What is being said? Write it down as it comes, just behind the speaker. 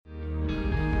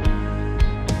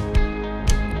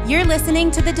You're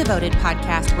listening to the Devoted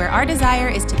Podcast, where our desire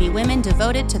is to be women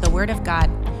devoted to the Word of God.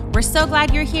 We're so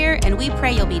glad you're here, and we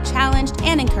pray you'll be challenged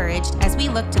and encouraged as we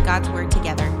look to God's Word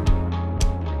together.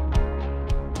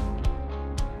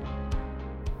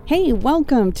 Hey,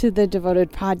 welcome to the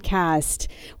Devoted Podcast.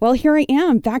 Well, here I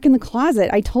am back in the closet.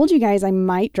 I told you guys I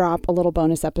might drop a little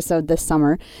bonus episode this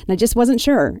summer, and I just wasn't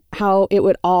sure how it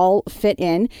would all fit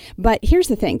in. But here's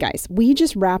the thing, guys. We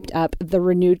just wrapped up the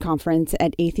Renewed Conference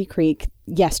at Athey Creek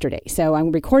yesterday. So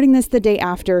I'm recording this the day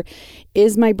after.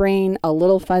 Is my brain a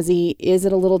little fuzzy? Is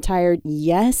it a little tired?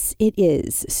 Yes, it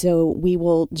is. So we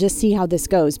will just see how this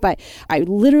goes. But I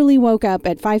literally woke up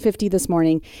at 5:50 this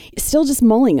morning, still just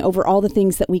mulling over all the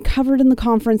things that we covered in the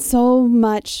conference. So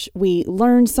much. We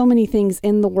learned so many things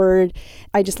in the Word.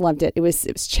 I just loved it. It was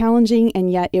challenging, and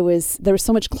yet there was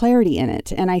so much clarity in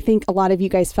it. And I think a lot of you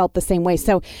guys felt the same way.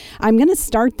 So I'm going to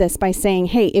start this by saying,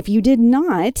 hey, if you did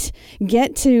not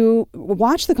get to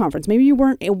watch the conference, maybe you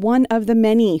weren't one of the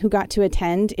many who got to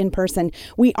attend in person,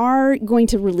 we are going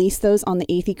to release those on the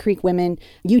Athey Creek Women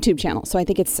YouTube channel. So I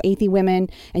think it's Athey Women,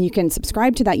 and you can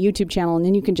subscribe to that YouTube channel, and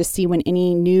then you can just see when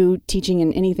any new teaching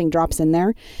and anything drops in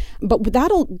there. But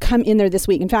that'll come in there this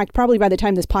week. In fact, probably by the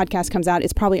time this podcast comes out,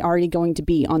 it's probably already going to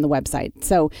be on the website.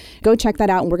 So go check that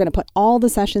out. And we're going to put all the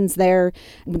sessions there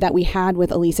that we had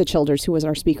with Elisa Childers, who was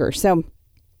our speaker. So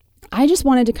I just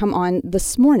wanted to come on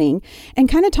this morning and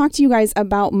kind of talk to you guys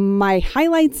about my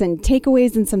highlights and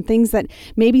takeaways and some things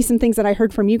that I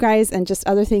heard from you guys, and just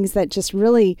other things that just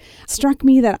really struck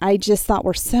me that I just thought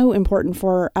were so important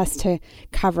for us to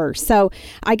cover. So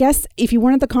I guess if you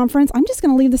weren't at the conference, I'm just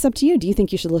going to leave this up to you. Do you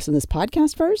think you should listen to this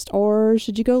podcast first, or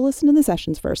should you go listen to the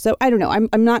sessions first? So I don't know.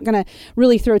 I'm not going to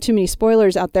really throw too many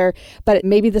spoilers out there, but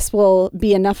maybe this will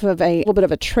be enough of a little bit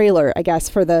of a trailer, I guess,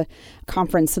 for the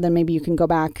conference. So then maybe you can go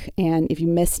back, and if you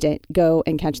missed it, go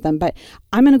and catch them. But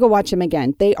I'm going to go watch them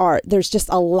again. There's just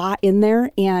a lot in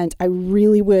there, and I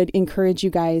really would encourage you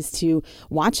guys to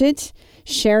watch it,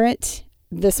 share it.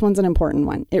 This one's an important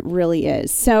one. It really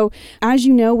is. So as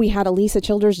you know, we had Elisa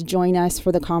Childers join us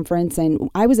for the conference, and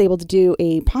I was able to do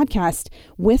a podcast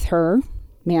with her.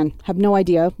 Man, have no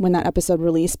idea when that episode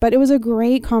released, but it was a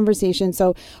great conversation.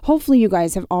 So hopefully you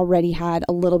guys have already had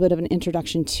a little bit of an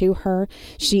introduction to her.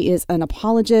 She is an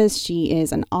apologist. She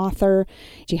is an author.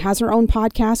 She has her own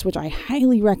podcast, which I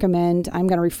highly recommend. I'm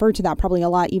going to refer to that probably a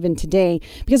lot even today,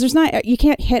 because you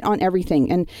can't hit on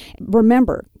everything. And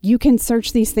remember, you can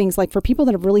search these things, like for people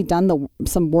that have really done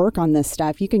some work on this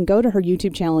stuff. You can go to her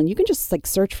YouTube channel and you can just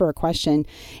search for a question.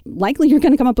 Likely you're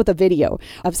going to come up with a video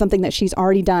of something that she's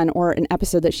already done, or an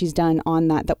episode that she's done on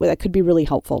that could be really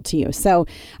helpful to you. So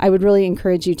I would really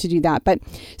encourage you to do that. But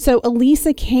so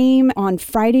Elisa came on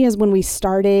Friday is when we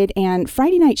started, and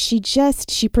Friday night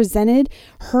she presented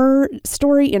her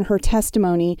story and her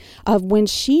testimony of when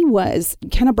she was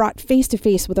kind of brought face to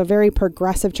face with a very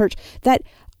progressive church that,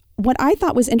 what I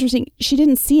thought was interesting, she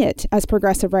didn't see it as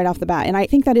progressive right off the bat. And I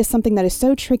think that is something that is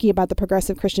so tricky about the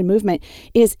progressive Christian movement,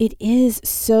 is it is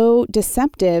so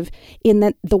deceptive in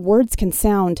that the words can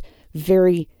sound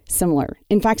very similar.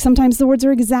 In fact, sometimes the words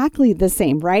are exactly the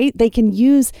same, right? They can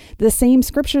use the same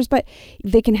scriptures, but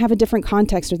they can have a different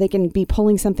context, or they can be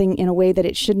pulling something in a way that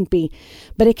it shouldn't be.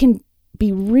 But it can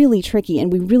be really tricky,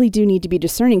 and we really do need to be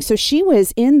discerning. So she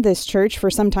was in this church for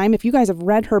some time. If you guys have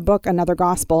read her book, Another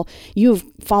Gospel, you've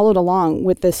followed along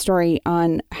with this story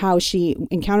on how she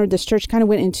encountered this church, kind of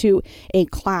went into a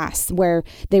class where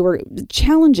they were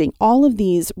challenging all of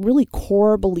these really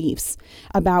core beliefs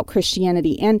about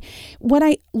Christianity. And what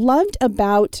I loved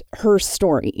about her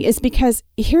story is because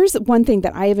here's one thing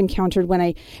that I have encountered when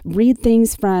I read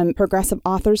things from progressive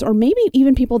authors, or maybe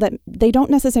even people that they don't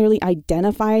necessarily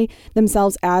identify themselves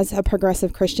as a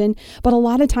progressive Christian, but a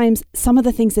lot of times some of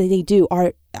the things that they do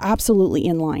are absolutely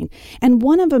in line. And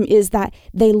one of them is that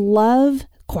they love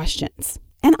questions.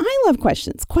 And I love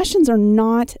questions. Questions are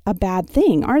not a bad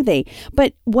thing, are they?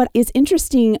 But what is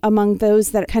interesting among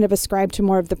those that kind of ascribe to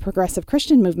more of the progressive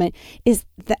Christian movement is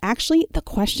that actually the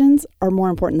questions are more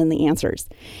important than the answers.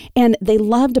 And they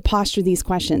love to posture these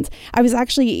questions. I was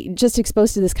actually just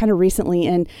exposed to this kind of recently,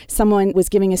 and someone was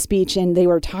giving a speech, and they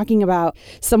were talking about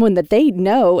someone that they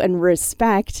know and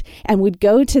respect, and would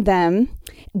go to them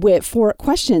for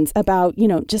questions about,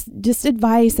 just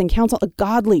advice and counsel, a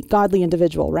godly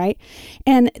individual, right?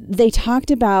 And they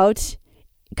talked about,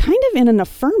 kind of in an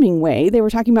affirming way, they were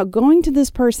talking about going to this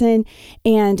person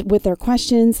and with their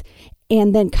questions,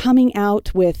 and then coming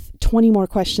out with 20 more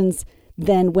questions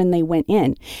than when they went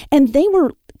in. And they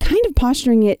were kind of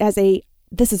posturing it as a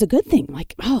this is a good thing.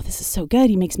 Like, oh, this is so good.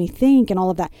 He makes me think and all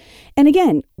of that. And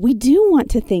again, we do want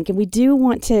to think and we do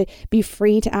want to be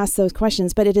free to ask those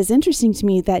questions. But it is interesting to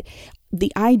me that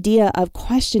the idea of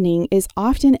questioning is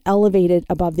often elevated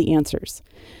above the answers.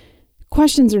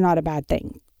 Questions are not a bad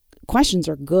thing. Questions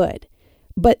are good.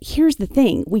 But here's the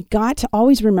thing. We got to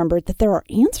always remember that there are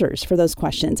answers for those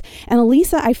questions. And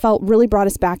Elisa, I felt, really brought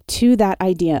us back to that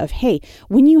idea of, hey,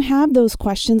 when you have those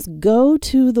questions, go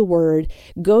to the Word,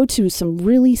 go to some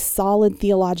really solid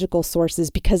theological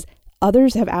sources, because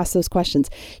others have asked those questions.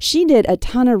 She did a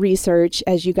ton of research,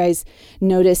 as you guys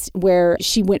noticed, where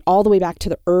she went all the way back to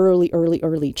the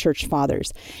early church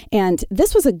fathers. And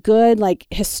this was a good,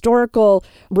 historical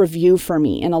review for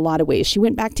me in a lot of ways. She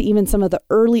went back to even some of the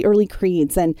early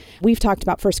creeds. And we've talked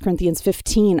about 1 Corinthians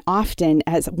 15 often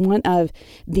as one of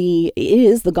it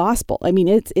is the gospel. I mean,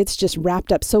 it's just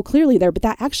wrapped up so clearly there, but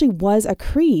that actually was a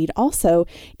creed also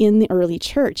in the early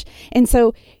church. And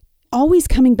so always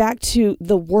coming back to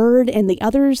the Word and the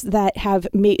others that have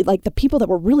made, the people that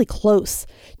were really close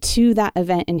to that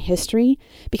event in history,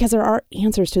 because there are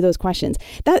answers to those questions.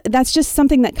 That's just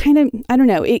something that kind of, I don't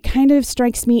know, it kind of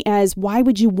strikes me as, why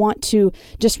would you want to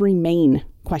just remain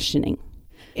questioning?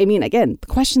 I mean, again, the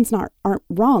questions aren't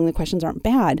wrong, the questions aren't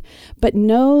bad, but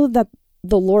know that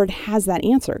the Lord has that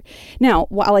answer. Now,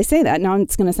 while I say that, now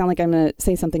it's going to sound like I'm going to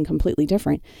say something completely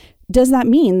different. Does that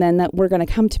mean then that we're going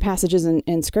to come to passages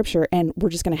in Scripture and we're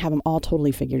just going to have them all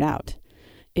totally figured out?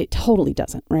 It totally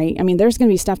doesn't, right? I mean, there's going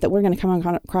to be stuff that we're going to come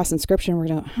across in Scripture and we're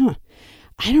going to go,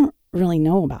 I don't really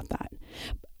know about that.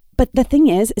 But the thing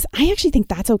is I actually think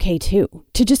that's okay too,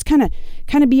 to just kind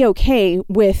of be okay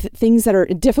with things that are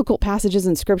difficult passages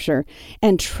in Scripture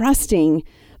and trusting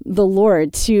the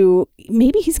Lord to,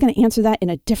 maybe He's going to answer that in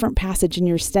a different passage in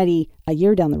your study a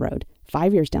year down the road,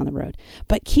 5 years down the road.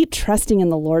 But keep trusting in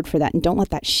the Lord for that and don't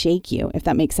let that shake you, if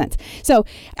that makes sense. So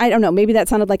I don't know, maybe that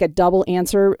sounded like a double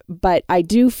answer, but I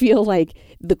do feel like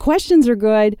the questions are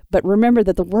good, but remember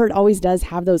that the Word always does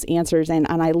have those answers. And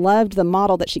I loved the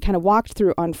model that she kind of walked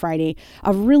through on Friday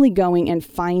of really going and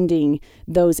finding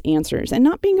those answers and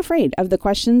not being afraid of the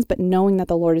questions, but knowing that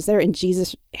the Lord is there and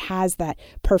Jesus has that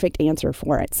perfect answer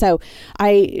for it. So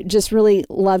I just really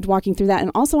loved walking through that.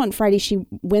 And also on Friday, she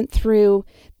went through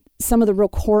some of the real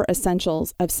core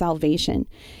essentials of salvation.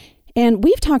 And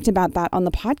we've talked about that on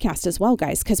the podcast as well,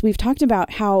 guys, because we've talked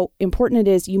about how important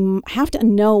it is. You have to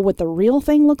know what the real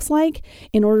thing looks like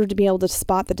in order to be able to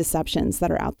spot the deceptions that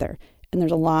are out there. And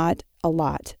there's a lot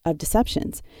of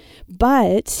deceptions.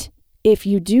 But if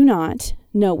you do not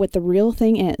know what the real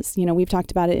thing is, we've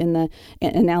talked about it in the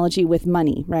analogy with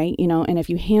money, right? And if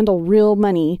you handle real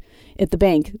money at the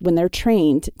bank, when they're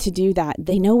trained to do that,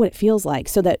 they know what it feels like,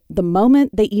 so that the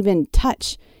moment they even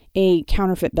touch a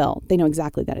counterfeit bill, they know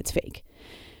exactly that it's fake.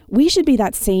 We should be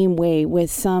that same way with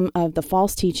some of the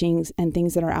false teachings and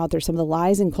things that are out there, some of the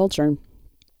lies in culture.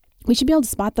 We should be able to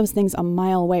spot those things a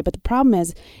mile away. But the problem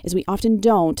is we often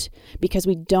don't, because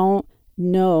we don't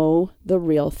know the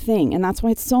real thing. And that's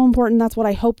why it's so important. That's what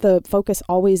I hope the focus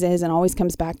always is and always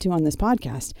comes back to on this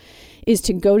podcast, is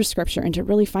to go to Scripture and to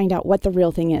really find out what the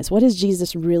real thing is. What is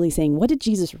Jesus really saying? What did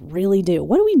Jesus really do?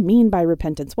 What do we mean by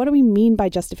repentance? What do we mean by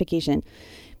justification?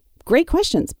 Great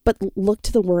questions, but look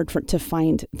to the Word to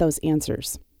find those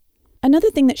answers. Another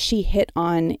thing that she hit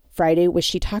on Friday was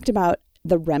she talked about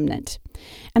the remnant.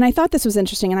 And I thought this was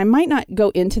interesting, and I might not go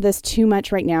into this too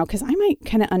much right now because I might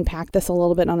kind of unpack this a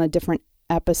little bit on a different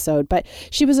episode, but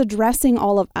she was addressing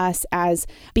all of us as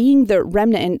being the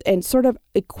remnant and sort of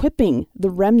equipping the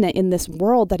remnant in this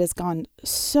world that has gone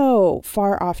so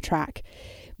far off track.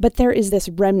 But there is this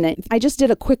remnant. I just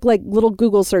did a quick little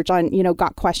Google search on,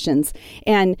 got questions,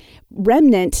 and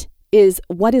remnant is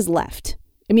what is left.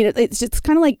 I mean, it's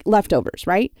kind of like leftovers,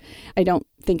 right? I don't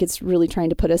think it's really trying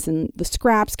to put us in the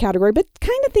scraps category, but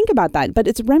kind of think about that. But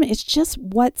it's remnant. It's just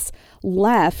what's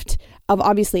left of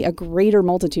obviously a greater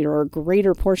multitude or a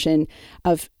greater portion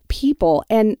of people.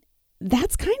 And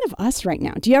that's kind of us right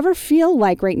now. Do you ever feel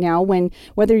like right now,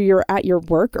 whether you're at your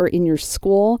work or in your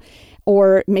school,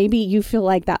 or maybe you feel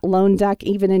like that lone duck,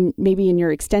 even maybe in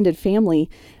your extended family,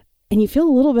 and you feel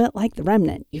a little bit like the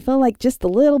remnant? You feel like just a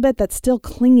little bit that's still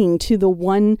clinging to the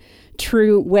one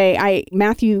true way.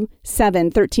 Matthew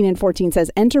 7:13 and 14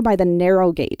 says, "Enter by the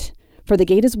narrow gate, for the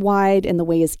gate is wide and the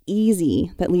way is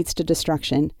easy that leads to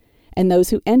destruction. And those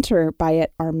who enter by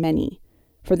it are many.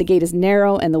 For the gate is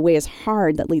narrow and the way is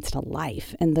hard that leads to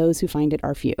life, and those who find it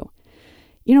are few."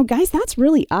 Guys, that's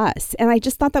really us. And I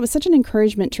just thought that was such an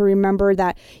encouragement to remember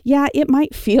that, yeah, it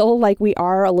might feel like we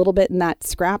are a little bit in that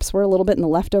scraps. We're a little bit in the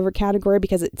leftover category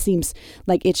because it seems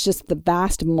like it's just the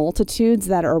vast multitudes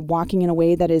that are walking in a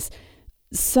way that is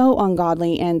so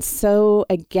ungodly and so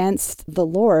against the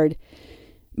Lord.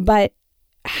 But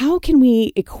how can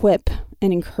we equip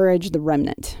and encourage the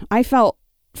remnant? I felt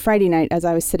Friday night as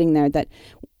I was sitting there that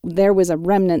there was a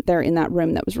remnant there in that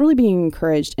room that was really being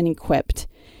encouraged and equipped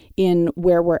in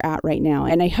where we're at right now.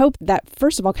 And I hope that,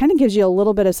 first of all, kind of gives you a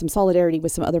little bit of some solidarity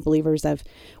with some other believers of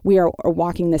we are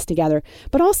walking this together,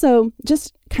 but also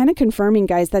just kind of confirming,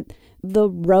 guys, that the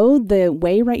road, the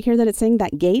way right here that it's saying,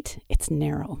 that gate, it's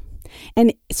narrow.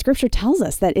 And scripture tells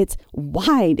us that it's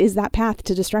wide is that path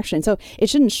to destruction. So it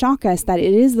shouldn't shock us that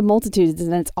it is the multitudes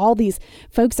and it's all these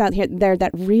folks out there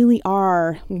that really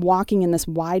are walking in this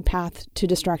wide path to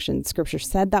destruction. Scripture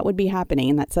said that would be happening.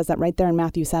 And that says that right there in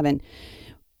Matthew 7.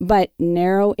 But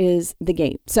narrow is the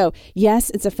gate. So yes,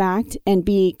 it's a fact, and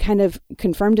be kind of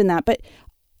confirmed in that. But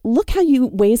look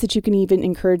ways that you can even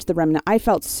encourage the remnant. I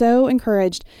felt so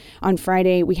encouraged on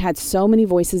Friday. We had so many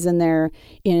voices in there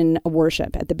in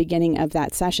worship at the beginning of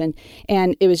that session.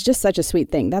 And it was just such a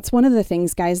sweet thing. That's one of the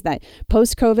things, guys, that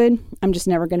post-COVID, I'm just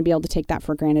never going to be able to take that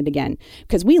for granted again,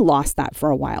 because we lost that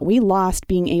for a while. We lost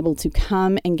being able to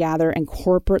come and gather and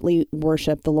corporately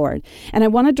worship the Lord. And I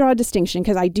want to draw a distinction,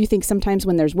 because I do think sometimes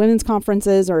when there's women's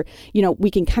conferences or, we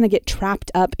can kind of get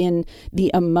trapped up in the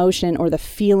emotion or the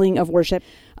feeling of worship.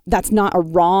 That's not a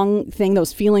wrong thing.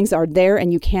 Those feelings are there,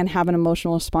 and you can have an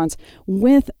emotional response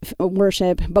with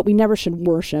worship, but we never should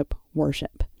worship.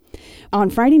 On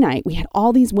Friday night, we had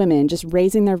all these women just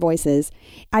raising their voices.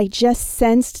 I just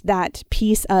sensed that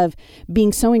piece of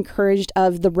being so encouraged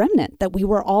of the remnant, that we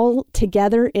were all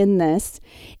together in this,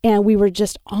 and we were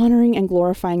just honoring and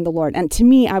glorifying the Lord. And to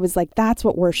me, I was like, that's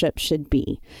what worship should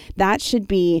be. That should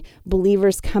be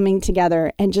believers coming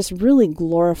together and just really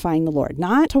glorifying the Lord,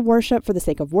 not to worship for the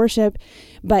sake of worship,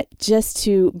 but just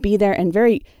to be there and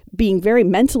being very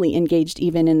mentally engaged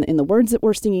even in the words that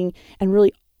we're singing, and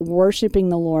really worshiping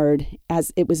the Lord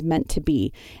as it was meant to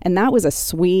be. And that was a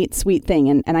sweet, sweet thing.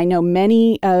 And I know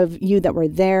many of you that were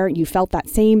there, you felt that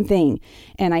same thing.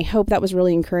 And I hope that was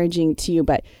really encouraging to you.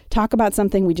 But talk about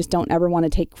something we just don't ever want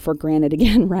to take for granted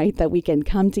again, right? That we can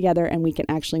come together and we can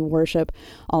actually worship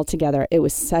all together. It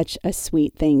was such a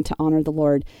sweet thing to honor the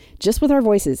Lord just with our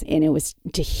voices. And it was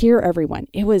to hear everyone.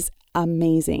 It was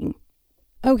amazing.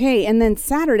 Okay, and then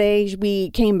Saturday,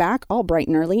 we came back all bright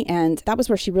and early, and that was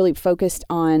where she really focused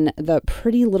on the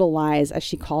pretty little lies, as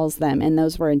she calls them, and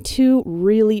those were in 2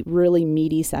 really, really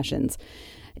meaty sessions.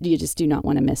 You just do not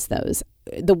want to miss those.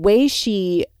 The way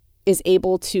she is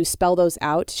able to spell those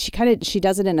out, she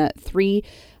does it in a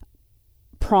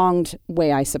 3-pronged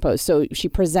way, I suppose. So she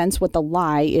presents what the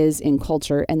lie is in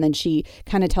culture, and then she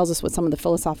kind of tells us what some of the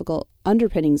philosophical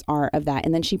underpinnings are of that.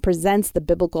 And then she presents the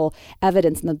biblical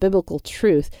evidence and the biblical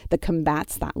truth that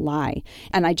combats that lie.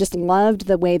 And I just loved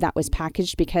the way that was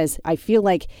packaged, because I feel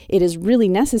like it is really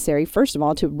necessary, first of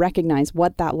all, to recognize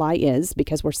what that lie is,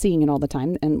 because we're seeing it all the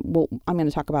time. And I'm going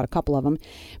to talk about a couple of them,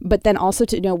 but then also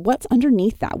to know what's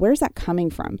underneath that. Where's that coming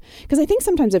from? Because I think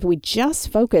sometimes if we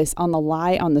just focus on the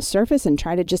lie on the surface and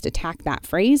try to just attack that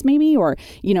phrase maybe, or,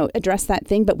 address that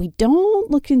thing, but we don't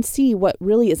look and see what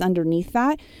really is underneath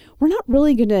that, we're not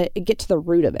really going to get to the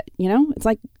root of it. It's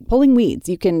like pulling weeds.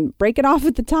 You can break it off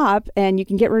at the top and you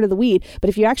can get rid of the weed. But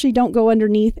if you actually don't go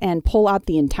underneath and pull out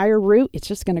the entire root, it's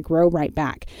just going to grow right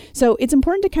back. So it's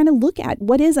important to kind of look at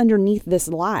what is underneath this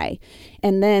lie.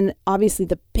 And then obviously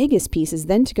the biggest piece is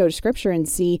then to go to scripture and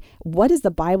see, what does the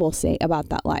Bible say about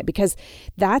that lie? Because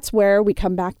that's where we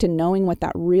come back to knowing what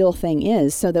that real thing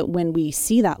is, so that when we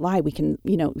see that lie, we can,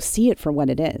 see it for what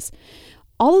it is.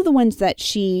 All of the ones that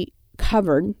she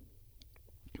covered,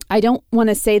 I don't want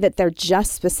to say that they're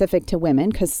just specific to women,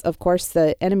 because of course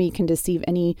the enemy can deceive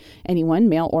anyone,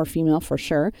 male or female, for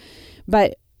sure.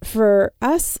 But for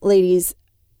us ladies,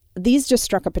 these just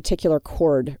struck a particular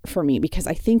chord for me, because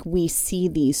I think we see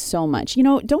these so much.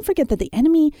 Don't forget that the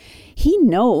enemy, he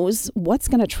knows what's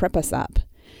going to trip us up.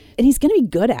 And he's going to be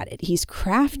good at it. He's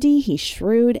crafty, he's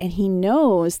shrewd, and he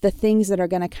knows the things that are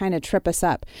going to kind of trip us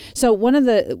up. So one of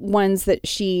the ones that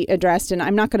she addressed, and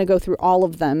I'm not going to go through all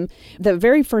of them, the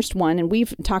very first one, and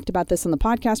we've talked about this on the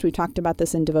podcast, we've talked about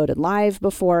this in Devoted Live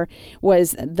before,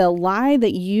 was the lie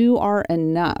that you are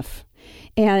enough.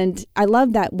 And I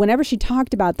love that whenever she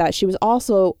talked about that, she was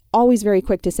also always very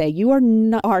quick to say, you are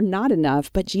not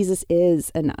enough, but Jesus is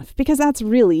enough. Because that's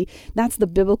the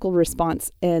biblical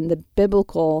response and the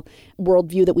biblical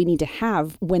worldview that we need to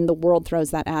have when the world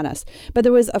throws that at us. But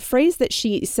there was a phrase that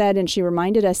she said, and she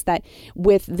reminded us that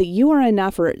with the you are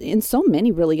enough, or in so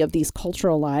many really of these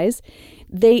cultural lies,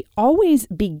 they always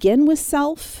begin with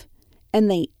self and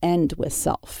they end with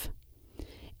self.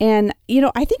 And,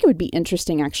 I think it would be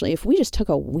interesting, actually, if we just took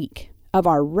a week of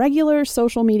our regular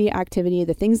social media activity,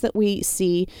 the things that we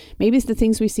see, maybe it's the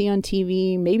things we see on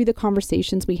TV, maybe the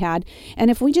conversations we had.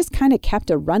 And if we just kind of kept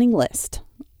a running list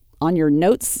on your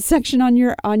notes section on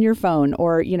your phone,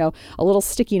 or, a little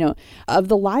sticky note of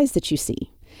the lies that you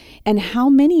see, and how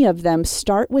many of them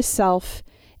start with self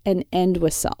and end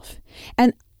with self.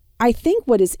 And I think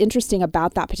what is interesting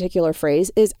about that particular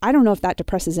phrase is, I don't know if that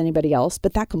depresses anybody else,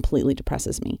 but that completely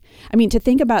depresses me. I mean, to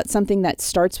think about something that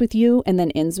starts with you and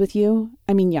then ends with you,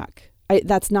 I mean, yuck.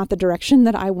 That's not the direction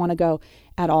that I want to go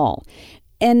at all.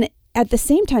 And at the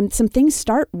same time, some things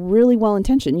start really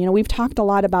well-intentioned. We've talked a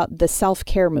lot about the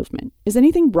self-care movement. Is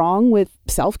anything wrong with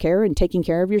self-care and taking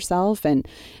care of yourself? And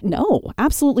no,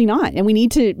 absolutely not. And we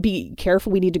need to be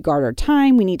careful. We need to guard our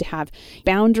time. We need to have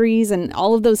boundaries and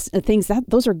all of those things.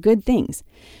 Those are good things.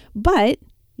 But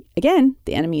again,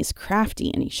 the enemy is crafty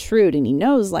and he's shrewd, and he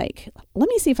knows, let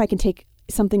me see if I can take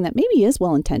something that maybe is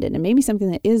well-intended and maybe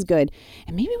something that is good,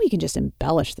 and maybe we can just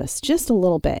embellish this just a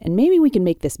little bit, and maybe we can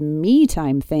make this me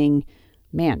time thing,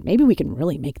 maybe we can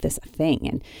really make this a thing,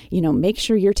 and make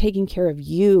sure you're taking care of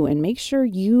you, and make sure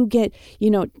you get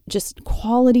just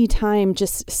quality time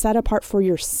just set apart for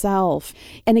yourself.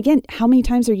 And again, how many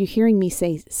times are you hearing me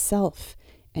say self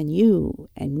and you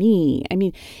and me? I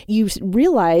mean, you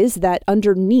realize that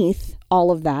underneath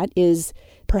all of that is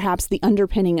perhaps the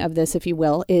underpinning of this, if you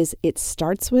will, is it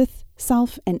starts with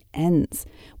self and ends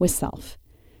with self.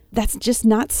 That's just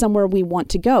not somewhere we want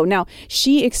to go. Now,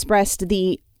 she expressed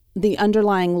the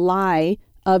underlying lie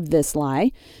of this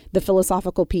lie, the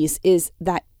philosophical piece, is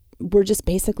that we're just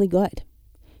basically good.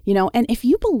 And if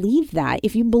you believe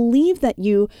that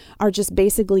you are just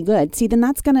basically good, see, then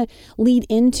that's going to lead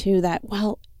into that,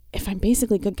 well, if I'm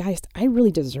basically good, guys, I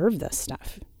really deserve this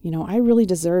stuff. I really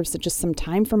deserve just some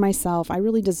time for myself. I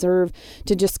really deserve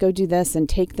to just go do this and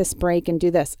take this break and do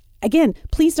this. Again,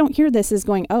 please don't hear this as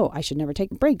going, oh, I should never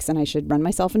take breaks and I should run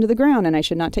myself into the ground and I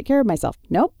should not take care of myself.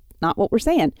 Nope, not what we're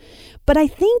saying. But I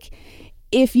think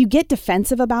if you get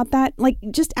defensive about that,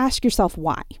 just ask yourself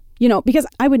why. Because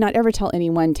I would not ever tell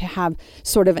anyone to have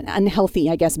sort of an unhealthy,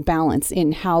 balance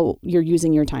in how you're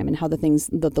using your time and how the things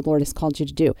that the Lord has called you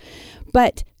to do.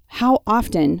 But how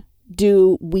often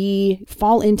do we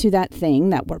fall into that thing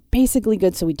that we're basically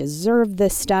good, so we deserve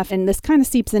this stuff? And this kind of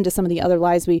seeps into some of the other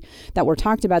lies that were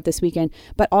talked about this weekend,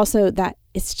 but also that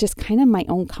it's just kind of my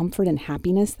own comfort and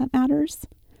happiness that matters.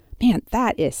 Man,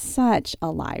 that is such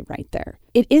a lie right there.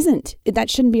 It isn't. That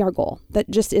shouldn't be our goal. That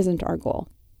just isn't our goal.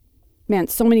 Man,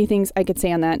 so many things I could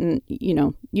say on that. And,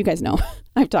 you guys know,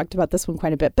 I've talked about this one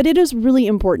quite a bit, but it is really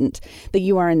important that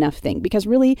you are enough thing, because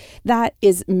really that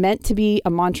is meant to be a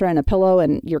mantra and a pillow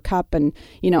and your cup and,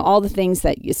 all the things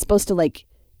that is supposed to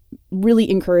really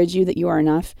encourage you that you are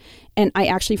enough. And I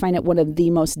actually find it one of the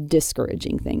most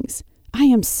discouraging things. I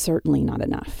am certainly not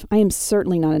enough. I am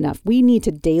certainly not enough. We need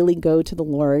to daily go to the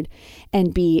Lord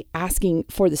and be asking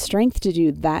for the strength to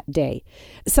do that day.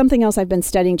 Something else I've been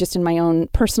studying just in my own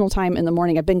personal time in the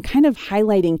morning, I've been kind of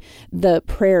highlighting the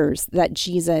prayers that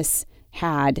Jesus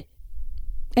had.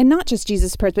 And not just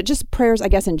Jesus' prayers, but just prayers, I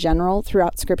guess, in general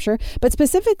throughout Scripture. But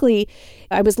specifically,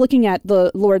 I was looking at the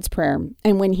Lord's Prayer,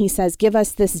 and when he says, give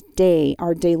us this day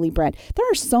our daily bread, there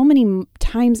are so many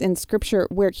times in Scripture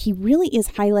where he really is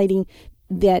highlighting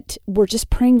that we're just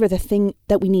praying for the thing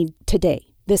that we need today,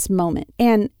 this moment.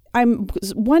 And I'm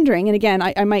wondering, and again,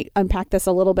 I might unpack this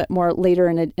a little bit more later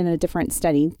in a different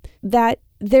study, that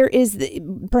there is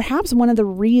perhaps one of the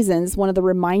reasons, one of the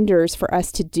reminders for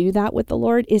us to do that with the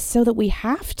Lord is so that we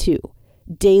have to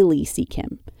daily seek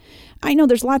him. I know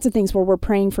there's lots of things where we're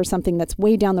praying for something that's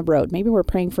way down the road. Maybe we're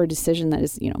praying for a decision that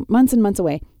is, months and months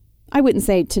away. I wouldn't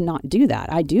say to not do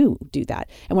that. I do that.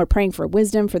 And we're praying for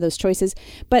wisdom for those choices.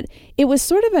 But it was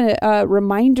sort of a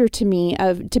reminder to me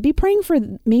to be praying for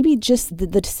maybe just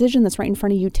the decision that's right in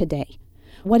front of you today.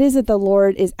 What is it the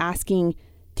Lord is asking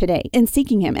today, and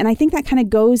seeking him? And I think that kind of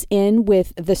goes in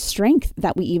with the strength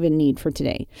that we even need for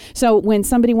today. So when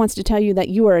somebody wants to tell you that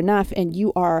you are enough and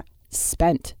you are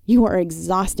spent, you are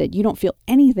exhausted, you don't feel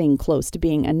anything close to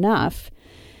being enough,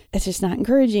 it's just not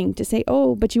encouraging to say,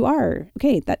 oh, but you are.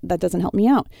 Okay, that doesn't help me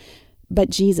out. But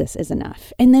Jesus is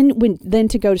enough. And then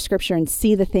to go to Scripture and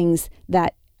see the things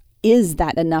that is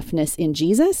that enoughness in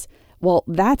Jesus, well,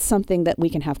 that's something that we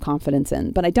can have confidence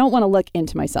in. But I don't want to look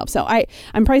into myself. So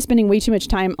I'm probably spending way too much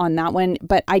time on that one.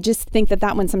 But I just think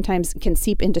that one sometimes can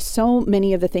seep into so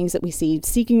many of the things that we see,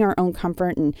 seeking our own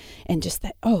comfort and just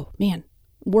that, oh, man,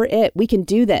 we can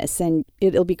do this and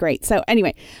it'll be great. So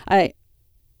anyway,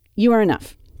 you are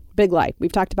enough. Big lie.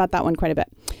 We've talked about that one quite a bit.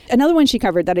 Another one she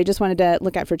covered that I just wanted to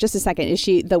look at for just a second is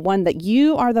the one that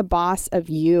you are the boss of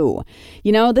you.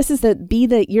 You know, this is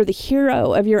you're the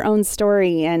hero of your own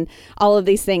story and all of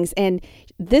these things. And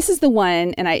this is the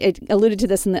one, and I alluded to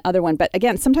this in the other one, but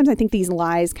again, sometimes I think these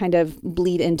lies kind of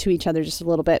bleed into each other just a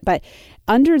little bit. But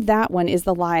under that one is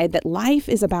the lie that life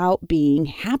is about being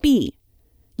happy.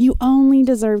 You only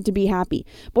deserve to be happy.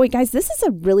 Boy, guys, this is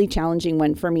a really challenging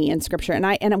one for me in scripture.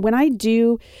 And when I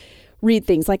do read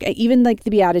things like even like the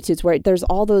Beatitudes where there's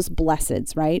all those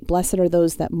blesseds, right? Blessed are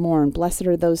those that mourn. Blessed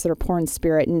are those that are poor in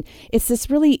spirit. And it's this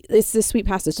sweet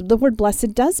passage. The word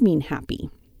blessed does mean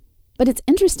happy. But it's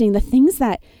interesting. The things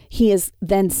that he is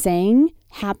then saying,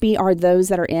 happy are those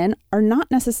that are in, are not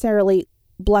necessarily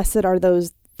blessed are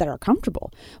those that are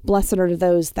comfortable. Blessed are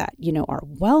those that, are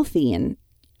wealthy and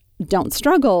don't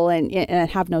struggle and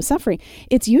have no suffering.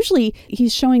 It's usually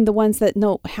he's showing the ones that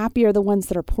happy are the ones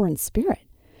that are poor in spirit.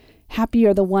 Happy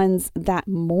are the ones that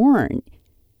mourn,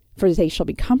 for they shall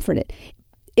be comforted.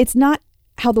 It's not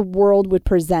how the world would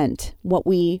present what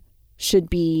we should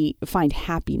find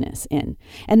happiness in.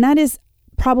 And that is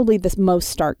probably the most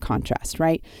stark contrast,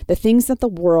 right? The things that the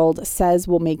world says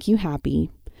will make you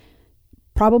happy,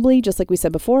 probably, just like we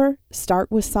said before, start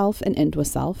with self and end with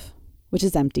self, which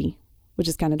is empty, which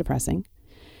is kind of depressing.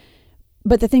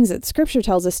 But the things that scripture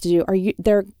tells us to do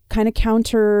they're kind of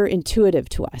counterintuitive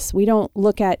to us. We don't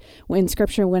look at in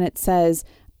scripture when it says,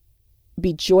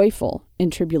 be joyful in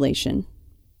tribulation.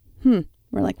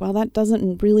 We're like, well, that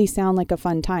doesn't really sound like a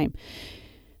fun time.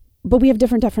 But we have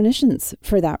different definitions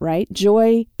for that, right?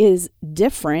 Joy is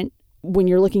different when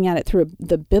you're looking at it through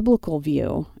the biblical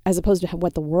view, as opposed to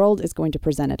what the world is going to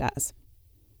present it as.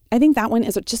 I think that one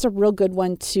is just a real good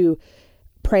one to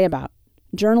pray about,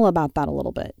 journal about that a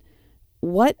little bit.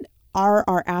 What are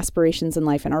our aspirations in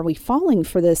life? And are we falling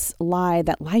for this lie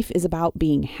that life is about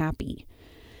being happy?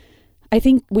 I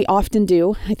think we often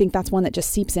do. I think that's one that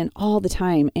just seeps in all the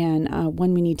time and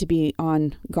one we need to be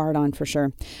on guard on for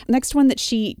sure. Next one that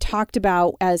she talked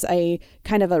about as a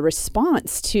kind of a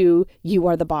response to you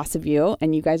are the boss of you.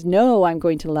 And you guys know I'm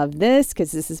going to love this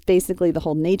because this is basically the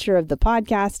whole nature of the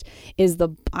podcast is the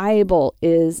Bible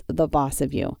is the boss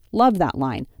of you. Love that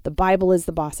line. The Bible is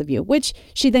the boss of you, which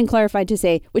she then clarified to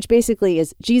say, which basically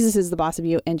is Jesus is the boss of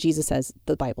you and Jesus says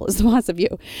the Bible is the boss of you.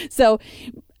 So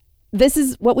this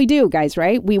is what we do, guys,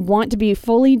 right? We want to be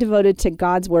fully devoted to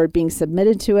God's word, being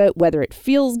submitted to it, whether it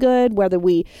feels good, whether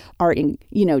we are in,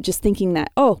 just thinking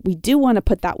that, we do want to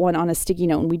put that one on a sticky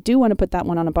note and we do want to put that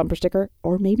one on a bumper sticker,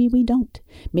 or maybe we don't.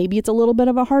 Maybe it's a little bit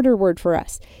of a harder word for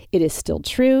us. It is still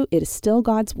true. It is still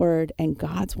God's word, and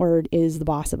God's word is the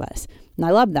boss of us. And I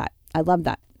love that. I love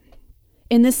that.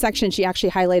 In this section, she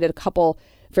actually highlighted a couple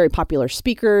very popular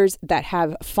speakers that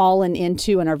have fallen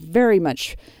into and are very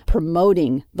much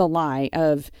promoting the lie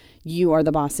of you are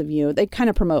the boss of you. They kind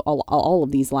of promote all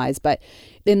of these lies. But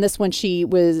in this one, she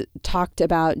talked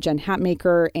about Jen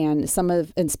Hatmaker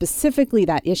and specifically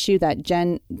that issue that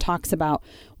Jen talks about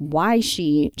why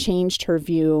she changed her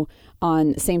view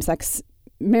on same-sex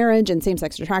marriage and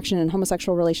same-sex attraction and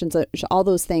homosexual relations, all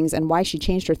those things, and why she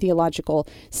changed her theological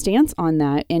stance on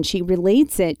that. And she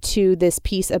relates it to this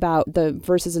piece about the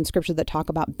verses in scripture that talk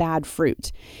about bad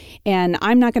fruit. And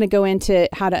I'm not going to go into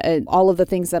how to all of the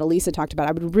things that Elisa talked about.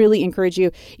 I would really encourage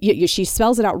you. She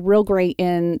spells it out real great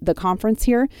in the conference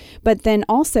here. But then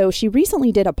also she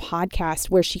recently did a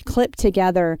podcast where she clipped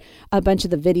together a bunch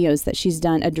of the videos that she's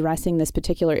done addressing this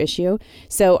particular issue.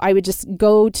 So I would just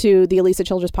go to the Elisa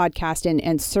Childress podcast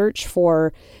and search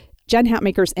for Jen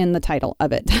Hatmaker's in the title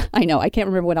of it. I know, I can't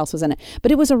remember what else was in it, but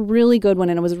it was a really good one.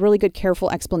 And it was a really good, careful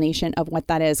explanation of what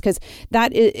that is, because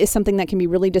that is something that can be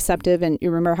really deceptive. And you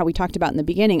remember how we talked about in the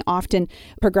beginning, often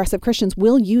progressive Christians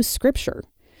will use scripture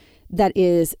that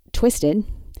is twisted,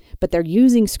 but they're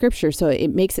using scripture. So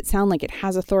it makes it sound like it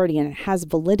has authority and it has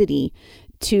validity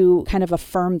to kind of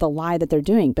affirm the lie that they're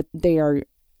doing, but they are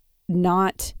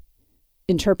not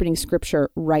interpreting scripture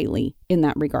rightly in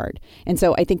that regard. And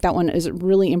so I think that one is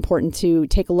really important to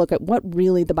take a look at what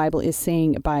really the Bible is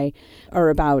saying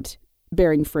about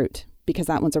bearing fruit, because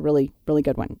that one's a really, really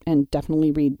good one. And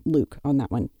definitely read Luke on that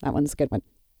one. That one's a good one.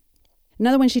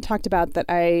 Another one she talked about that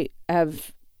I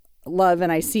have love,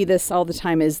 and I see this all the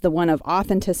time, is the one of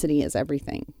authenticity is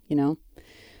everything,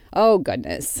 Oh,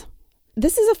 goodness.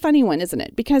 This is a funny one, isn't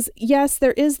it? Because yes,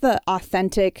 there is the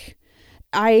authentic.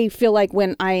 I feel like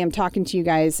when I am talking to you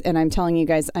guys and I'm telling you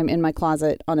guys I'm in my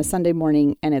closet on a Sunday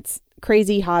morning and it's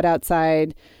crazy hot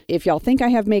outside, if y'all think I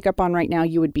have makeup on right now,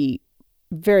 you would be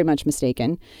very much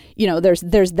mistaken. There's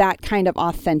that kind of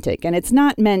authentic, and it's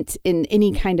not meant in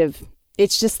any kind of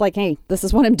It's just like, hey, this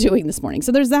is what I'm doing this morning.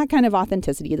 So there's that kind of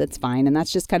authenticity that's fine. And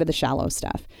that's just kind of the shallow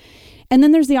stuff. And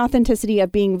then there's the authenticity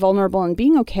of being vulnerable and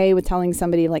being okay with telling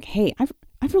somebody like, hey,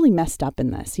 I've really messed up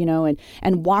in this,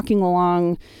 and walking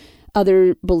along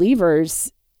other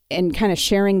believers and kind of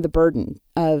sharing the burden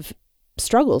of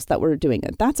struggles that we're doing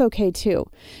it. That's okay too.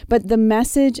 But the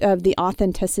message of the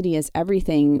authenticity is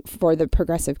everything for the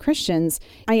progressive Christians.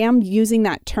 I am using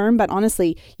that term, but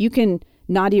honestly, you can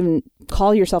not even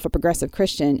call yourself a progressive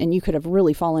Christian and you could have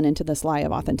really fallen into this lie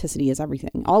of authenticity is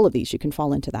everything. All of these, you can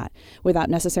fall into that without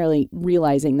necessarily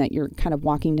realizing that you're kind of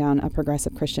walking down a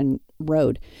progressive Christian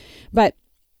road. But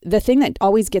the thing that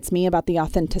always gets me about the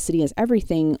authenticity is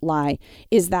everything lie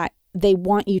is that they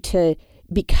want you to,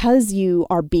 because you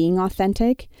are being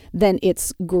authentic, then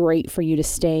it's great for you to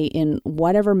stay in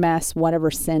whatever mess,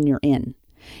 whatever sin you're in.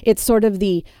 It's sort of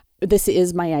this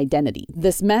is my identity.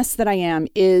 This mess that I am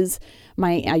is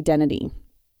my identity.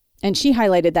 And she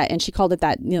highlighted that and she called it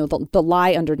that, the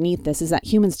lie underneath this is that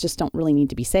humans just don't really need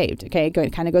to be saved. Okay.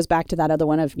 It kind of goes back to that other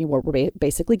one of we're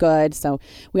basically good. So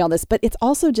we all this, but it's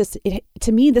also just,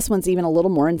 to me, this one's even a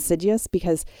little more insidious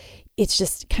because it's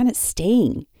just kind of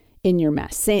staying in your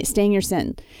mess, staying in your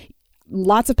sin.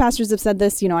 Lots of pastors have said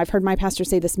this, I've heard my pastor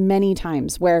say this many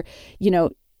times where,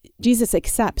 Jesus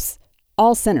accepts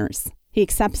all sinners. He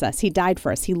accepts us. He died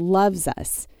for us. He loves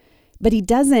us, but he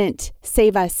doesn't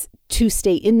save us to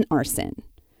stay in our sin.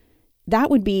 That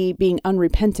would be being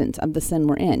unrepentant of the sin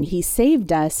we're in. He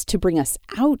saved us to bring us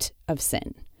out of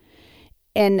sin.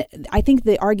 And I think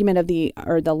the argument of the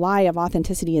lie of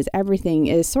authenticity is everything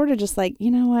is sort of just like,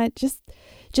 you know what, just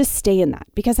stay in that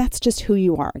because that's just who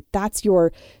you are. That's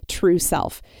your true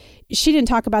self. She didn't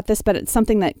talk about this, but it's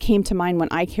something that came to mind when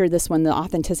I hear this one, the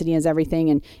authenticity is everything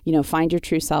and, find your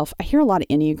true self. I hear a lot of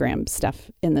Enneagram stuff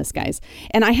in this, guys.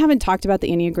 And I haven't talked about the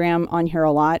Enneagram on here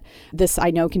a lot. This I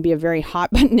know can be a very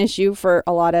hot button issue for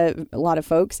a lot of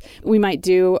folks. We might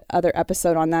do other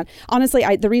episode on that. Honestly,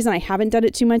 the reason I haven't done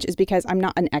it too much is because I'm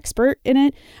not an expert in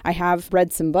it. I have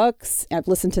read some books, I've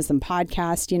listened to some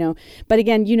podcasts, but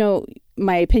again,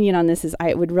 my opinion on this is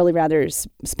I would really rather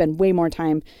spend way more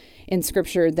time in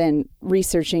scripture than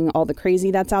researching all the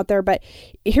crazy that's out there. But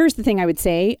here's the thing I would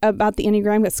say about the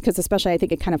Enneagram, because especially I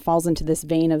think it kind of falls into this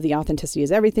vein of the authenticity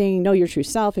is everything, know your true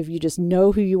self. If you just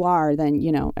know who you are, then,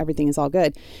 everything is all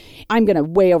good. I'm going to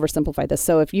way oversimplify this.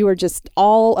 So if you are just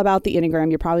all about the Enneagram,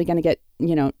 you're probably going to get,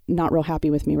 not real happy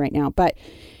with me right now. But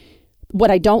what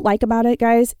I don't like about it,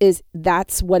 guys, is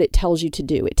that's what it tells you to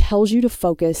do. It tells you to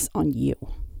focus on you.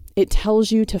 It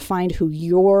tells you to find who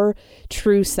your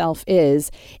true self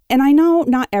is. And I know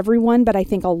not everyone, but I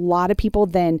think a lot of people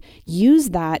then use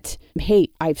that, hey,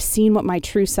 I've seen what my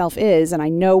true self is and I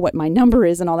know what my number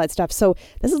is and all that stuff. So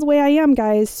this is the way I am,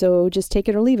 guys. So just take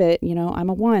it or leave it. I'm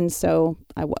a 1. So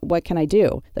what can I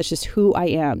do? That's just who I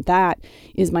am. That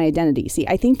is my identity. See,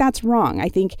 I think that's wrong. I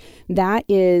think that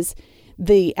is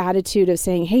the attitude of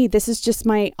saying, hey, this is just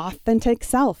my authentic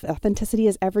self. Authenticity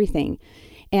is everything.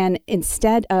 And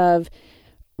instead of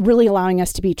really allowing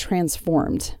us to be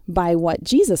transformed by what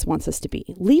Jesus wants us to be,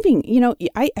 leaving,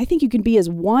 I think you can be as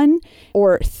 1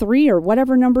 or 3 or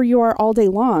whatever number you are all day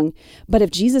long. But if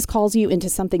Jesus calls you into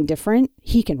something different,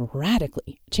 he can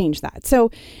radically change that. So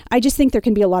I just think there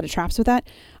can be a lot of traps with that.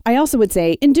 I also would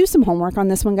say, and do some homework on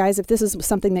this one, guys, if this is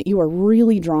something that you are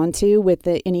really drawn to with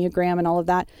the Enneagram and all of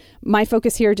that. My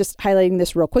focus here, just highlighting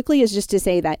this real quickly, is just to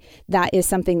say that is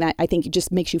something that I think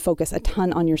just makes you focus a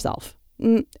ton on yourself.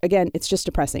 Again, it's just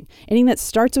depressing. Anything that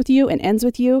starts with you and ends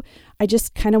with you, I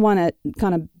just kind of want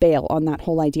to bail on that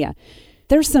whole idea.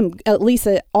 There's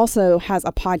Lisa also has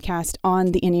a podcast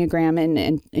on the Enneagram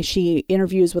and she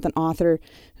interviews with an author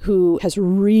who has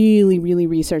really, really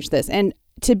researched this. And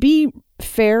to be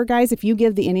fair, guys, if you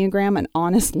give the Enneagram an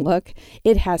honest look,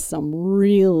 it has some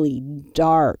really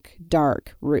dark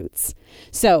roots.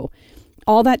 So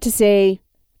all that to say,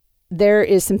 there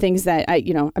is some things that I'm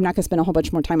not going to spend a whole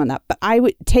bunch more time on that, but I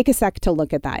would take a sec to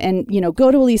look at that and,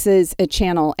 go to Elisa's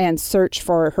channel and search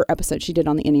for her episode she did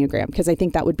on the Enneagram, because I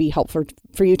think that would be helpful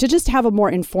for you to just have a more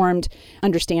informed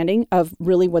understanding of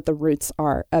really what the roots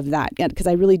are of that. Because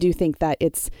I really do think that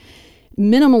it's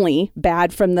minimally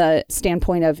bad from the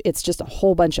standpoint of it's just a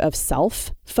whole bunch of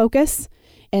self-focus.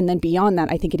 And then beyond that,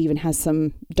 I think it even has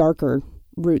some darker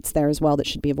roots there as well that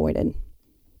should be avoided.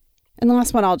 And the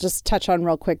last one I'll just touch on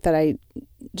real quick that I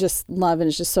just love and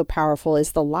is just so powerful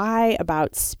is the lie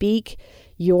about speak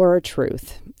your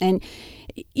truth. And,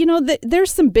 there's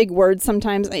some big words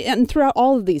sometimes, and throughout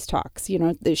all of these talks,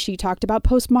 she talked about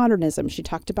postmodernism, she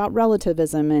talked about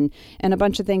relativism and a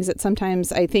bunch of things that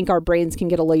sometimes I think our brains can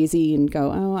get a lazy and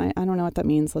go, oh, I don't know what that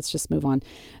means. Let's just move on.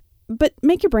 But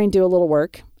make your brain do a little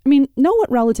work. I mean, know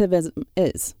what relativism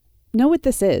is. Know what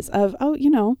this is of,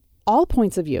 all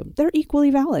points of view. They're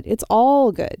equally valid. It's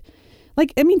all good.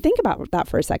 Think about that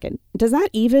for a second. Does that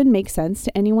even make sense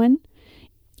to anyone?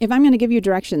 If I'm going to give you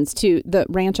directions to the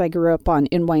ranch I grew up on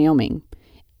in Wyoming,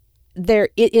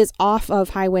 it is off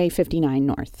of Highway 59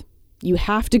 North. You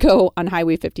have to go on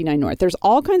Highway 59 North. There's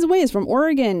all kinds of ways from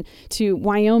Oregon to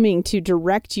Wyoming to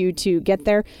direct you to get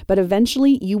there, but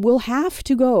eventually you will have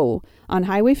to go on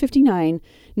Highway 59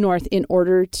 North in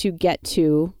order to get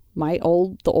to the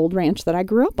old ranch that I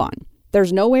grew up on.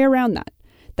 There's no way around that.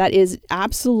 That is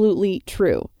absolutely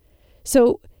true.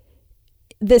 So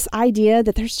this idea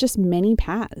that there's just many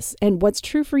paths and what's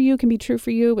true for you can be true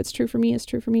for you. What's true for me is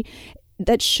true for me.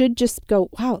 That should just go,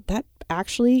 wow, that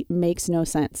actually makes no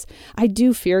sense. I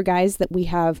do fear, guys, that we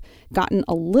have gotten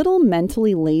a little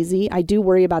mentally lazy. I do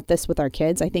worry about this with our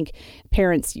kids. I think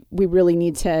parents, we really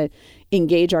need to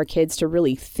engage our kids to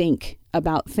really think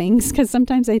about things, because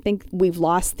sometimes I think we've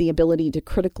lost the ability to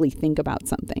critically think about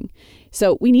something.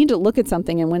 So we need to look at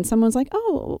something, and when someone's like,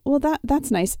 oh, well, that's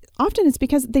nice, often it's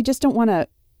because they just don't want to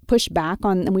push back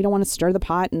on, and we don't want to stir the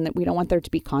pot, and that we don't want there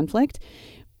to be conflict.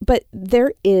 But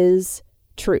there is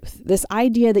truth. This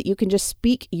idea that you can just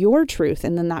speak your truth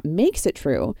and then that makes it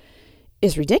true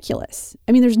is ridiculous.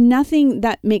 I mean, there's nothing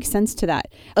that makes sense to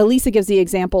that. Elisa gives the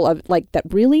example of that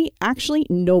really, actually,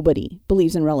 nobody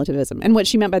believes in relativism. And what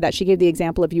she meant by that, she gave the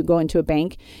example of you go into a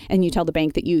bank and you tell the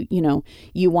bank that you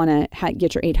want to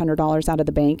get your $800 out of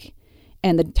the bank,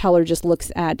 and the teller just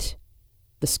looks at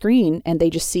the screen and they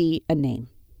just see a name.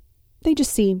 They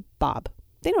just see Bob.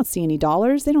 They don't see any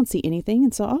dollars. They don't see anything.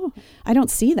 And so, I don't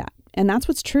see that. And that's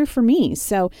what's true for me.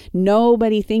 So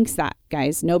nobody thinks that,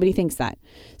 guys. Nobody thinks that.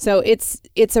 So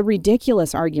it's a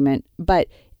ridiculous argument, but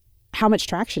how much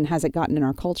traction has it gotten in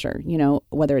our culture?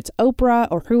 Whether it's Oprah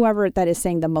or whoever that is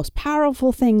saying the most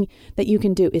powerful thing that you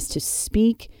can do is to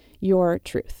speak your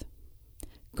truth.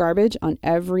 Garbage on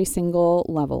every single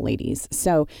level, ladies.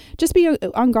 So just be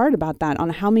on guard about that, on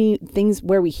how many things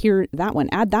where we hear that one.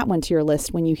 Add that one to your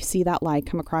list when you see that lie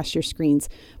come across your screens,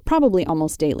 probably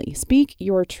almost daily. Speak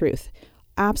your truth.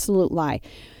 Absolute lie.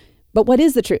 But what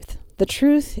is the truth? The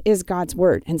truth is God's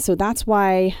word. And so that's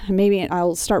why maybe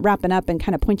I'll start wrapping up and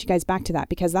kind of point you guys back to that,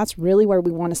 because that's really where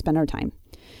we want to spend our time.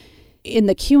 In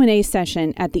the Q&A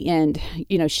session at the end,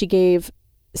 she gave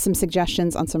some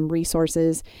suggestions on some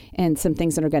resources and some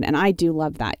things that are good. And I do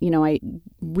love that. I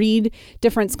read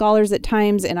different scholars at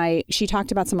times, and she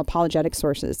talked about some apologetic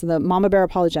sources. The Mama Bear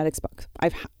Apologetics book,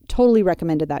 I've totally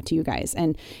recommended that to you guys.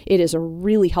 And it is a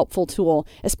really helpful tool,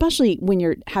 especially when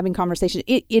you're having conversations.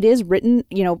 It is written,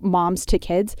 moms to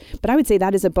kids, but I would say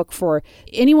that is a book for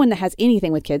anyone that has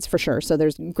anything with kids, for sure. So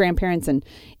there's grandparents and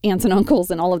aunts and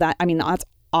uncles and all of that. I mean, that's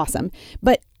awesome.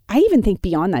 But I even think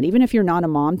beyond that, even if you're not a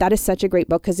mom, that is such a great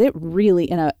book, because it really,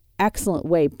 in an excellent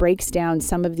way, breaks down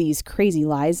some of these crazy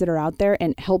lies that are out there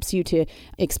and helps you to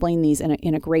explain these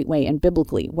in a great way, and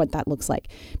biblically what that looks like.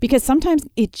 Because sometimes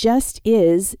it just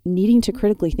is needing to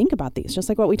critically think about these, just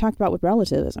like what we talked about with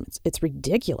relativism. It's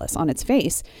ridiculous on its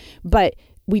face, but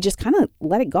we just kind of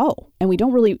let it go, and we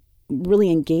don't really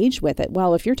engage with it.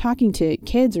 Well, if you're talking to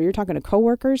kids or you're talking to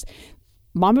coworkers,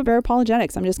 Mama Bear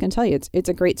Apologetics, I'm just going to tell you, it's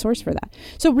a great source for that.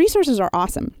 So resources are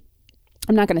awesome.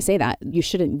 I'm not going to say that you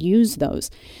shouldn't use those,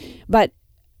 but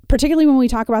particularly when we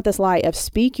talk about this lie of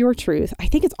speak your truth, I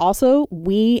think it's also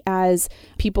we as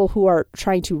people who are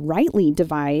trying to rightly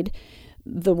divide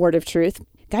the word of truth.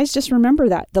 Guys, just remember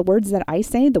that the words that I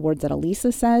say, the words that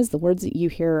Elisa says, the words that you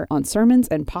hear on sermons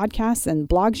and podcasts and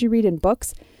blogs you read in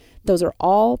books, those are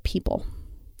all people.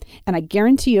 And I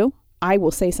guarantee you, I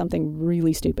will say something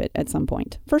really stupid at some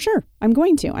point. For sure. I'm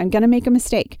going to make a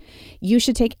mistake. You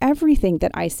should take everything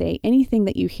that I say, anything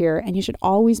that you hear, and you should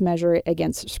always measure it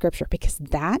against Scripture, because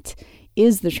that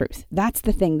is the truth. That's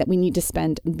the thing that we need to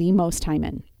spend the most time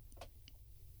in.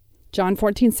 John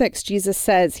 14:6, Jesus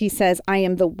says, I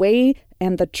am the way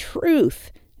and the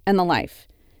truth and the life.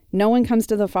 No one comes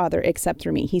to the Father except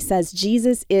through me. He says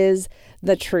Jesus is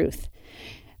the truth.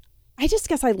 I just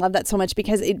guess I love that so much,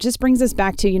 because it just brings us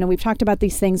back to, we've talked about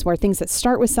these things where things that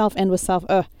start with self, end with self,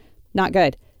 not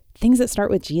good. Things that start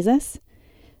with Jesus,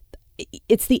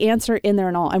 it's the answer in there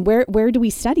and all. And where do we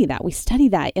study that? We study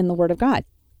that in the Word of God.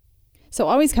 So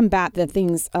always combat the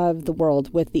things of the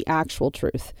world with the actual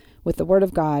truth, with the Word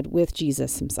of God, with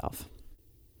Jesus himself.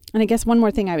 And I guess one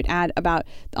more thing I would add about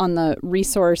on the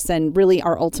resource and really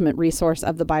our ultimate resource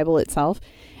of the Bible itself.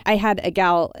 I had a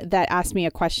gal that asked me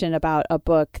a question about a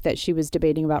book that she was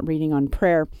debating about reading on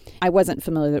prayer. I wasn't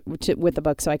familiar with the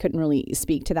book, so I couldn't really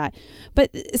speak to that.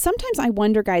 But sometimes I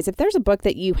wonder, guys, if there's a book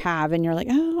that you have and you're like,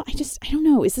 oh, I don't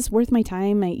know, is this worth my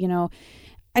time?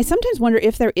 I sometimes wonder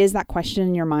if there is that question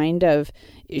in your mind of,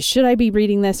 should I be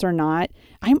reading this or not?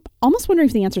 I'm almost wondering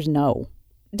if the answer is no.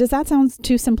 Does that sound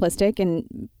too simplistic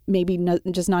and maybe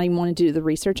just not even want to do the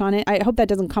research on it? I hope that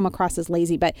doesn't come across as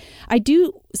lazy, but I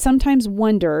do sometimes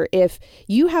wonder if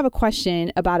you have a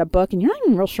question about a book and you're not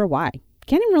even real sure why.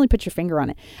 Can't even really put your finger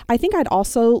on it. I think I'd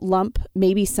also lump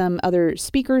maybe some other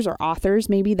speakers or authors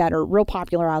maybe that are real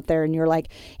popular out there, and you're like,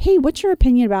 hey, what's your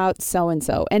opinion about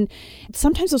so-and-so? And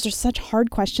sometimes those are such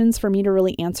hard questions for me to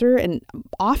really answer, and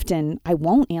often I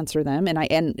won't answer them.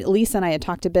 And Lisa and I had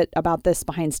talked a bit about this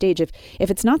behind stage. If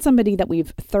it's not somebody that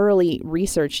we've thoroughly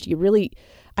researched,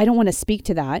 I don't want to speak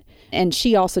to that. And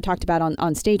she also talked about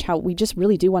on stage how we just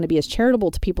really do want to be as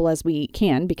charitable to people as we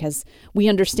can, because we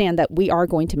understand that we are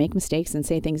going to make mistakes and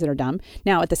say things that are dumb.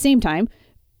 Now, at the same time,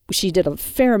 she did a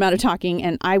fair amount of talking,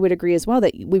 and I would agree as well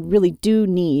that we really do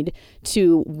need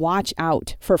to watch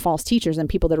out for false teachers and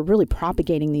people that are really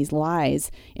propagating these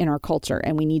lies in our culture,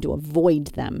 and we need to avoid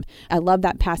them. I love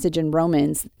that passage in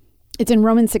Romans. It's in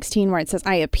Romans 16 where it says,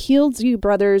 I appeal to you,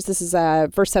 brothers. This is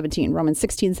verse 17, Romans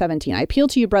 16:17. I appeal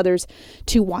to you, brothers,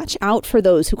 to watch out for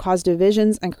those who cause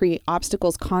divisions and create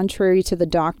obstacles contrary to the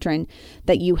doctrine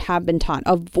that you have been taught.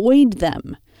 Avoid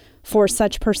them, for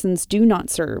such persons do not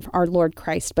serve our Lord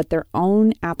Christ, but their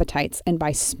own appetites, and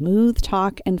by smooth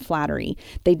talk and flattery,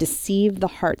 they deceive the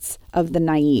hearts of the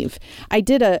naive. I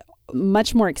did a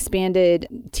much more expanded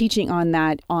teaching on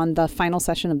that on the final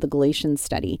session of the Galatians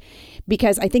study,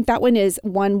 because I think that one is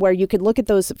one where you could look at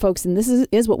those folks, and this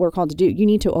is what we're called to do. You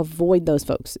need to avoid those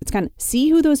folks. It's kind of see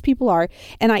who those people are.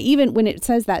 And when it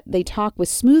says that they talk with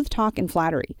smooth talk and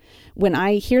flattery, when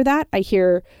I hear that, I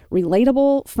hear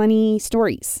relatable, funny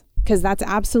stories, because that's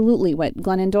absolutely what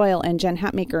Glennon Doyle and Jen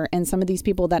Hatmaker and some of these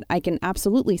people that I can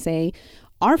absolutely say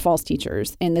are false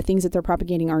teachers, and the things that they're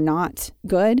propagating are not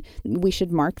good. We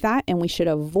should mark that, and we should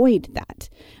avoid that.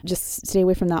 Just stay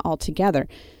away from that altogether.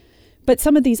 But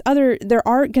some of these there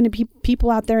are going to be people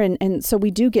out there, and so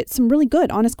we do get some really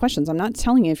good, honest questions. I'm not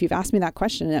telling you if you've asked me that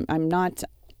question, I'm not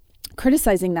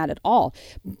criticizing that at all.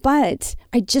 But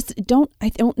I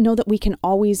don't know that we can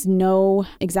always know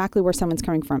exactly where someone's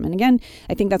coming from. And again,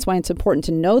 I think that's why it's important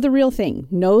to know the real thing,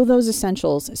 know those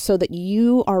essentials, so that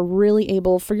you are really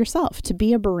able for yourself to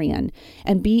be a Berean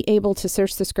and be able to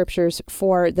search the scriptures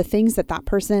for the things that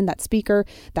person, that speaker,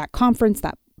 that conference,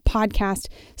 that podcast,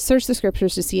 search the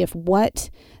scriptures to see if what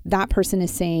that person is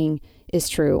saying is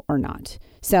true or not.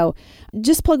 So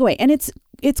just plug away. And it's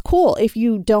cool if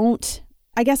you don't.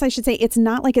 I guess I should say it's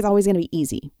not like it's always going to be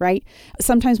easy, right?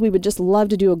 Sometimes we would just love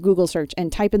to do a Google search and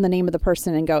type in the name of the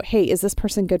person and go, hey, is this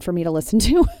person good for me to listen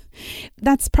to?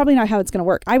 That's probably not how it's going to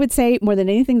work. I would say more than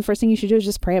anything, the first thing you should do is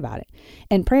just pray about it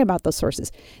and pray about those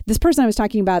sources. This person I was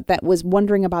talking about that was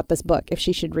wondering about this book, if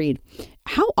she should read.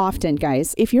 How often,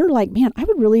 guys, if you're like, man,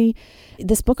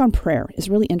 this book on prayer is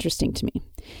really interesting to me.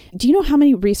 Do you know how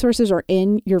many resources are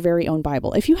in your very own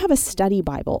Bible? If you have a study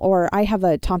Bible, or I have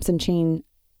a Thompson Chain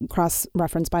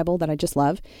cross-reference Bible that I just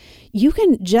love, you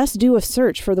can just do a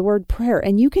search for the word prayer,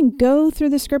 and you can go through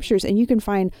the scriptures and you can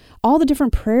find all the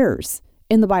different prayers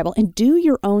in the Bible and do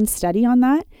your own study on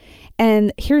that.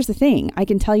 And here's the thing, I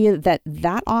can tell you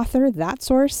that author, that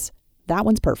source, that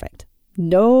one's perfect.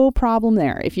 No problem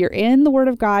there. If you're in the Word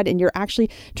of God and you're actually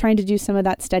trying to do some of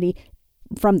that study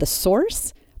from the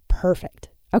source, perfect.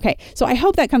 Okay, so I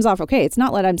hope that comes off okay. It's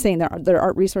not that I'm saying there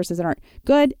are resources that aren't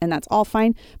good, and that's all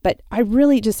fine. But I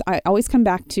always come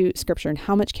back to scripture and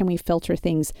how much can we filter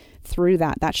things through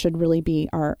that. That should really be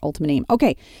our ultimate aim.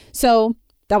 Okay, so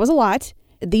that was a lot.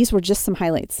 These were just some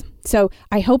highlights. So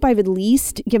I hope I've at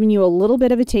least given you a little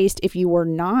bit of a taste, if you were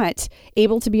not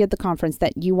able to be at the conference,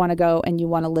 that you want to go and you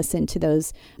want to listen to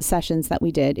those sessions that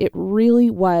we did. It really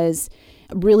was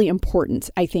really important,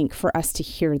 I think, for us to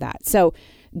hear that. So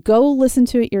go listen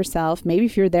to it yourself. Maybe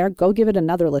if you're there, go give it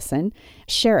another listen,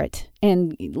 share it,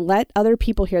 and let other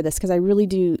people hear this, because I really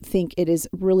do think it is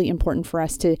really important for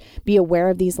us to be aware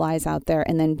of these lies out there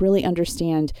and then really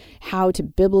understand how to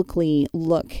biblically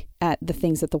look at the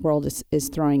things that the world is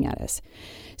throwing at us.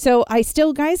 So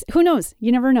guys, who knows?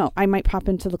 You never know. I might pop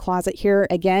into the closet here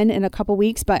again in a couple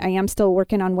weeks, but I am still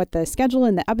working on what the schedule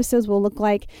and the episodes will look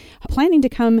like. Planning to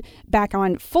come back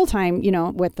on full time,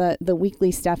 with the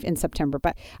weekly stuff in September.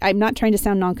 But I'm not trying to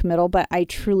sound non-committal, but I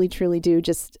truly, truly do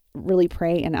just really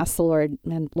pray and ask the Lord,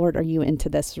 man, Lord, are you into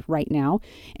this right now?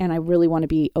 And I really want to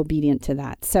be obedient to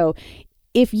that. So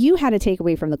if you had a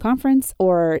takeaway from the conference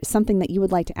or something that you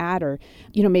would like to add, or,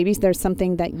 maybe there's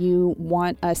something that you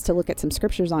want us to look at some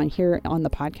scriptures on here on the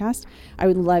podcast, I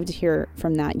would love to hear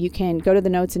from that. You can go to the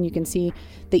notes and you can see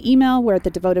the email. We're at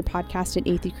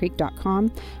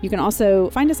thedevotedpodcast@atheycreek.com. You can also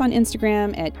find us on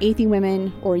Instagram at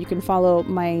atheywomen, or you can follow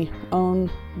my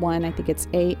own one. I think it's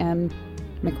A.M.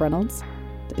 McReynolds.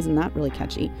 Isn't that really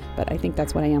catchy? But I think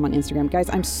that's what I am on Instagram. Guys,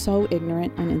 I'm so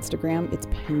ignorant on Instagram. It's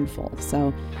painful.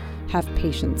 So have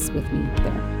patience with me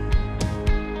there.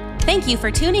 Thank you for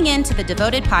tuning in to the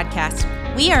Devoted Podcast.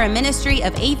 We are a ministry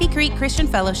of Athey Creek Christian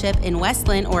Fellowship in West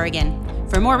Linn, Oregon.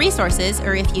 For more resources,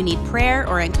 or if you need prayer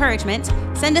or encouragement,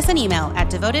 send us an email at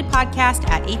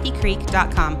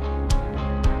devotedpodcast@atheycreek.com.